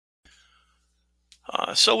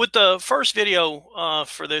So with the first video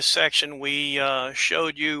for this section, we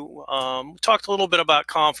showed you, talked a little bit about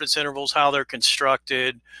confidence intervals, how they're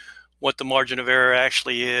constructed, what the margin of error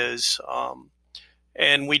actually is.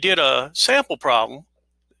 And we did a sample problem.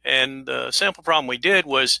 And the sample problem we did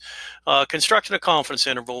was constructing a confidence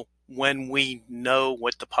interval when we know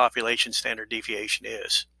what the population standard deviation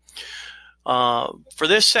is. For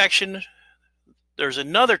this section, there's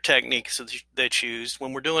another technique that's used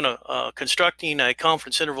when we're doing constructing a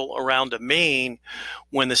confidence interval around a mean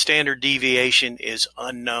when the standard deviation is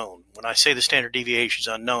unknown. When I say the standard deviation is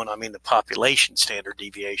unknown, I mean the population standard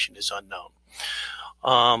deviation is unknown.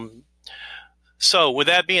 So with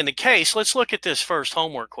that being the case, let's look at this first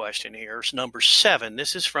homework question here. It's number 7.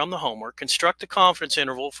 This is from the homework. Construct a confidence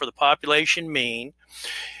interval for the population mean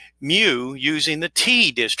mu using the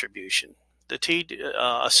t distribution.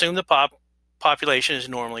 Assume the population is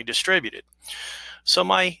normally distributed. So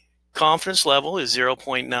my confidence level is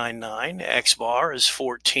 0.99, x bar is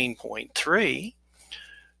 14.3,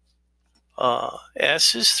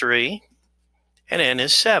 s is 3, and n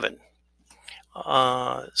is 7.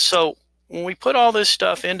 So when we put all this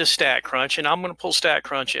stuff into StatCrunch, and I'm going to pull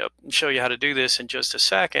StatCrunch up and show you how to do this in just a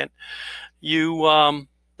second,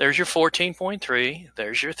 there's your 14.3,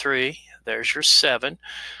 there's your 3, there's your 7.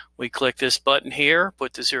 We click this button here,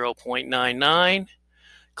 put the 0.99,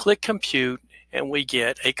 click compute, and we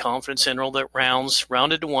get a confidence interval that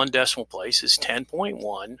rounded to 1 decimal place is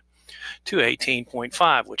 10.1 to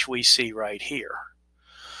 18.5, which we see right here.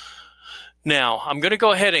 Now, I'm going to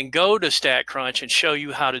go ahead and go to StatCrunch and show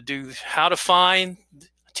you how to find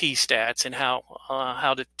t-stats and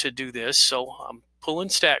how to do this. So I'm pulling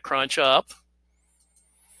StatCrunch up,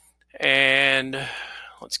 and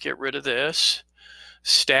let's get rid of this.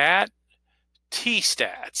 Stat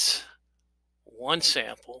t-stats, one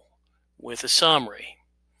sample with a summary.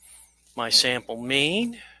 My sample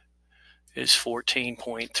mean is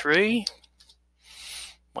 14.3.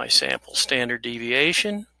 My sample standard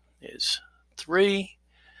deviation is 3,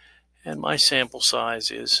 and my sample size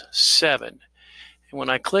is 7. And when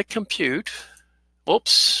I click compute,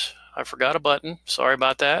 whoops, I forgot a button. Sorry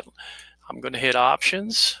about that. I'm going to hit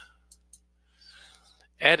options,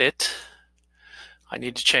 edit. I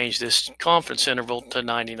need to change this confidence interval to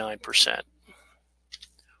 99%.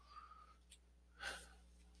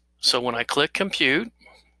 So when I click compute,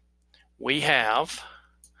 we have,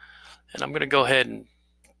 and I'm going to go ahead and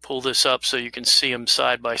pull this up so you can see them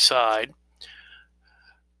side by side.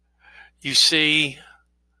 You see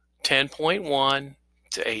 10.1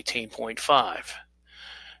 to 18.5.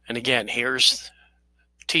 And again, here's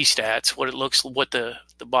t-stats, what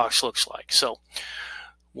the box looks like. So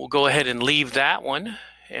we'll go ahead and leave that one,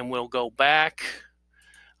 and we'll go back.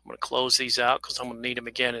 I'm going to close these out because I'm going to need them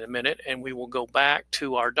again in a minute, and we will go back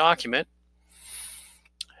to our document,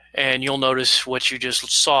 and you'll notice what you just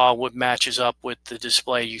saw, what matches up with the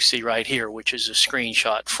display you see right here, which is a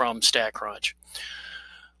screenshot from StatCrunch.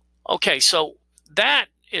 Okay, so that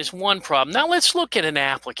is one problem. Now let's look at an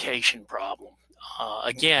application problem.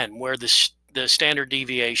 Again, where the standard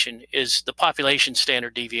deviation is, the population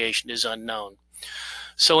standard deviation is unknown.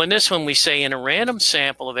 So in this one, we say in a random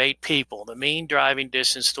sample of 8 people, the mean driving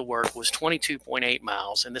distance to work was 22.8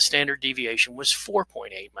 miles, and the standard deviation was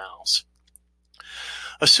 4.8 miles.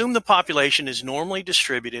 Assume the population is normally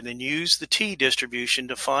distributed and use the t-distribution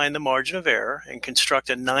to find the margin of error and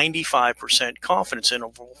construct a 95% confidence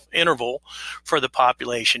interval for the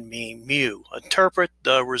population mean mu. Interpret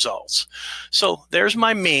the results. So there's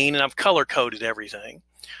my mean, and I've color-coded everything.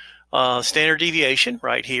 Standard deviation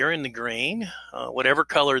right here in the green, whatever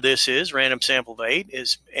color this is, random sample of 8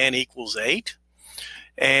 is n equals 8,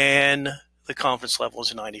 and the confidence level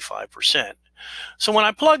is 95%. So when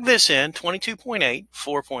I plug this in, 22.8,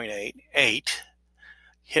 4.8, 8,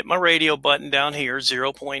 hit my radio button down here,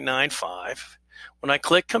 0.95. When I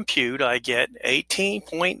click compute, I get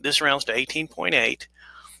this rounds to 18.8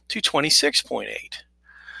 to 26.8.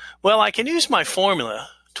 Well, I can use my formula,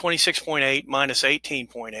 26.8 minus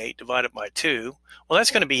 18.8 divided by 2. Well,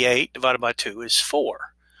 that's going to be 8 divided by 2 is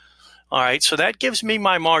 4. All right, so that gives me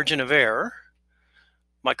my margin of error.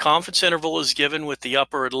 My confidence interval is given with the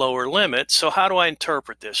upper and lower limit. So how do I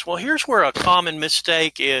interpret this? Well, here's where a common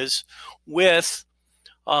mistake is with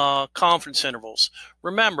confidence intervals.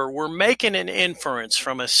 Remember, we're making an inference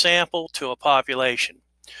from a sample to a population.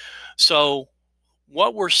 So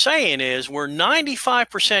what we're saying is we're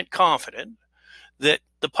 95% confident that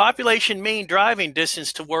the population mean driving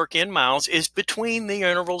distance to work in miles is between the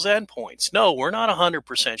interval's endpoints. No, we're not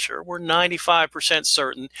 100% sure. We're 95%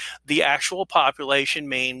 certain the actual population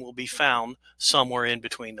mean will be found somewhere in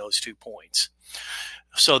between those 2 points.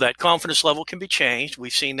 So that confidence level can be changed.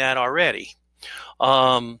 We've seen that already.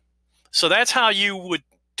 So that's how you would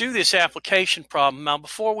do this application problem. Now,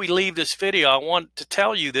 before we leave this video, I want to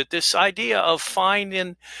tell you that this idea of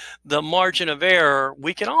finding the margin of error,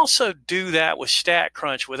 we can also do that with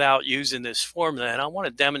StatCrunch without using this formula, and I want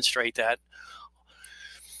to demonstrate that.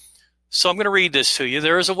 So I'm going to read this to you.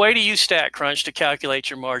 There is a way to use StatCrunch to calculate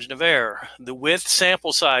your margin of error. The width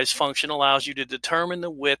sample size function allows you to determine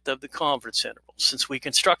the width of the confidence interval. Since we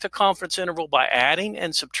construct a confidence interval by adding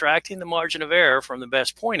and subtracting the margin of error from the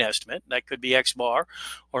best point estimate, that could be x bar,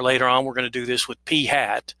 or later on we're going to do this with p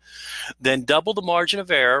hat, then double the margin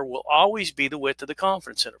of error will always be the width of the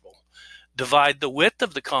confidence interval. Divide the width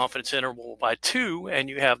of the confidence interval by 2 and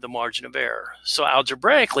you have the margin of error. So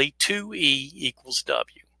algebraically, 2e equals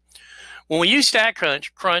w. When we use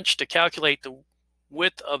StatCrunch to calculate the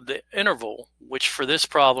width of the interval, which for this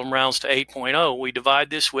problem rounds to 8.0, we divide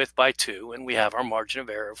this width by 2 and we have our margin of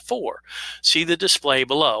error of 4. See the display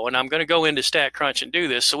below, and I'm going to go into StatCrunch and do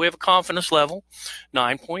this. So we have a confidence level of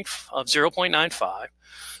 0.95,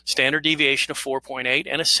 standard deviation of 4.8,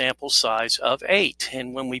 and a sample size of 8.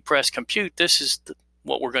 And when we press compute, this is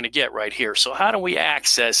what we're going to get right here. So how do we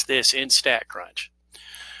access this in StatCrunch?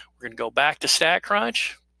 We're going to go back to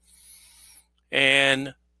StatCrunch.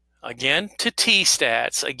 And again to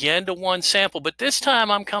t-stats, again to one sample, but this time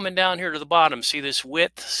I'm coming down here to the bottom. See this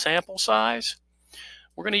width sample size?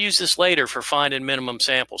 We're going to use this later for finding minimum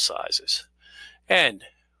sample sizes. And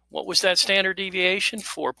what was that standard deviation?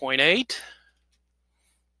 4.8.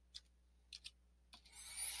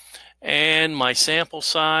 And my sample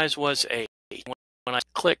size was 8. When I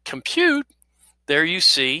click compute, there you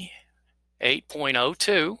see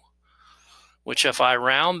 8.02, which if I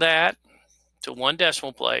round that to one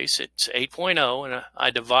decimal place, it's 8.0, and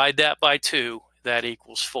I divide that by 2, that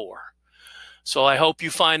equals 4. So I hope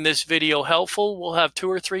you find this video helpful. We'll have 2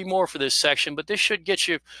 or 3 more for this section, but this should get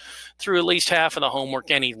you through at least half of the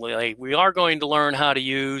homework anyway. We are going to learn how to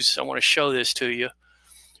use, I want to show this to you,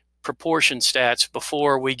 proportion stats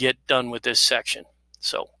before we get done with this section.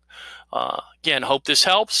 So again, hope this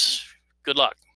helps. Good luck.